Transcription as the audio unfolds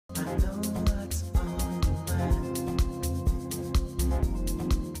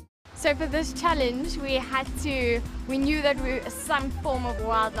So for this challenge, we knew that some form of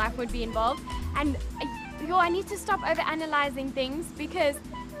wildlife would be involved, and I need to stop over-analyzing things because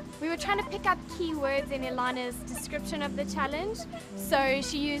we were trying to pick up keywords in Ilana's description of the challenge. So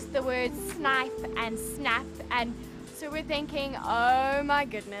she used the words snipe and snap, and so we're thinking, oh my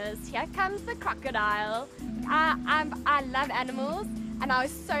goodness, here comes the crocodile. I love animals, and I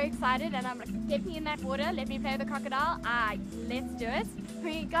was so excited, and I'm like, get me in that water, let me play with the crocodile. Let's do it.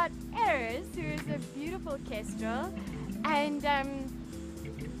 We got Eris, who is a beautiful kestrel, and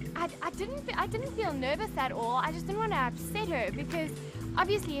I didn't feel nervous at all. I just didn't want to upset her because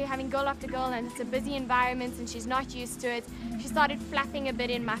obviously having girl after girl and it's a busy environment and she's not used to it. She started flapping a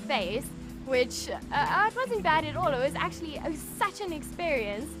bit in my face, which it wasn't bad at all. It was such an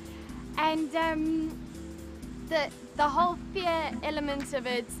experience, and the whole fear element of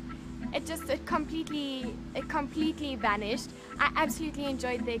it, it completely vanished. I absolutely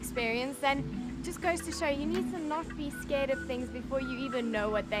enjoyed the experience, and it just goes to show you need to not be scared of things before you even know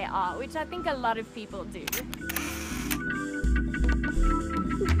what they are, which I think a lot of people do.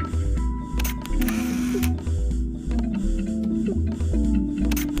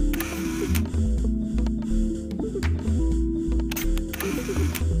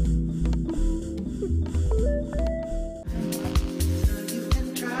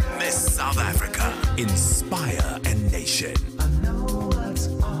 Miss South Africa, inspire a nation.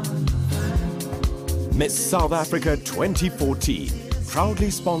 Miss South Africa 2014, proudly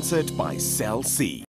sponsored by Cell C.